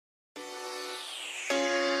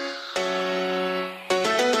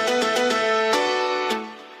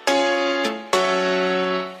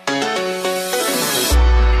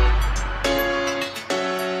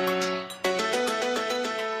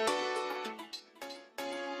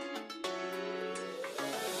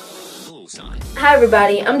sign. Hi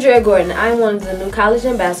everybody, I'm Drea Gordon. I'm one of the new college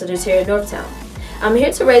ambassadors here at Northtown. I'm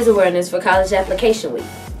here to raise awareness for College Application Week.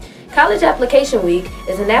 College Application Week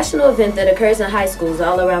is a national event that occurs in high schools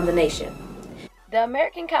all around the nation. The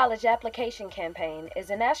American College Application Campaign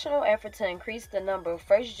is a national effort to increase the number of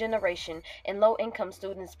first-generation and low-income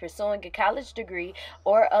students pursuing a college degree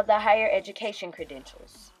or other higher education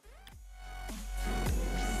credentials.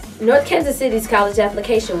 North Kansas City's College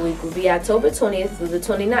Application Week will be October 20th through the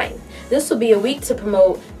 29th. This will be a week to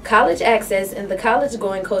promote college access and the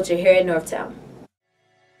college-going culture here at Northtown.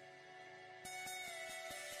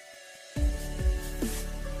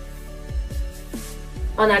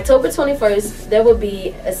 On October 21st, there will be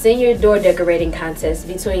a senior door decorating contest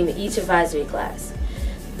between each advisory class.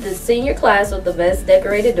 The senior class with the best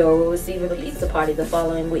decorated door will receive a pizza party the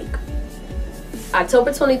following week.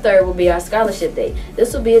 October 23rd will be our scholarship day.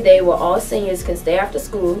 This will be a day where all seniors can stay after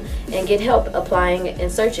school and get help applying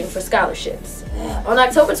and searching for scholarships. On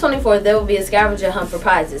October 24th, there will be a scavenger hunt for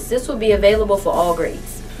prizes. This will be available for all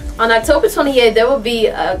grades. On October 28th, there will be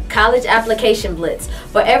a college application blitz.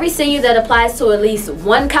 For every senior that applies to at least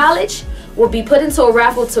one college will be put into a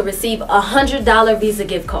raffle to receive a $100 Visa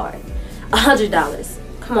gift card. $100.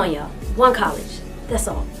 Come on, y'all. One college. That's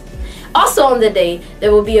all. Also on the day,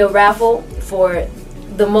 there will be a raffle for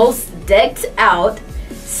the most decked out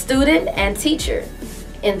student and teacher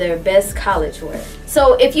in their best college wear.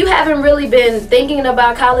 So if you haven't really been thinking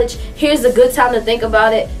about college, here's a good time to think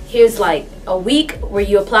about it. Here's like a week where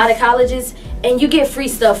you apply to colleges and you get free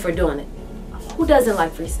stuff for doing it. Who doesn't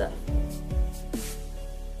like free stuff?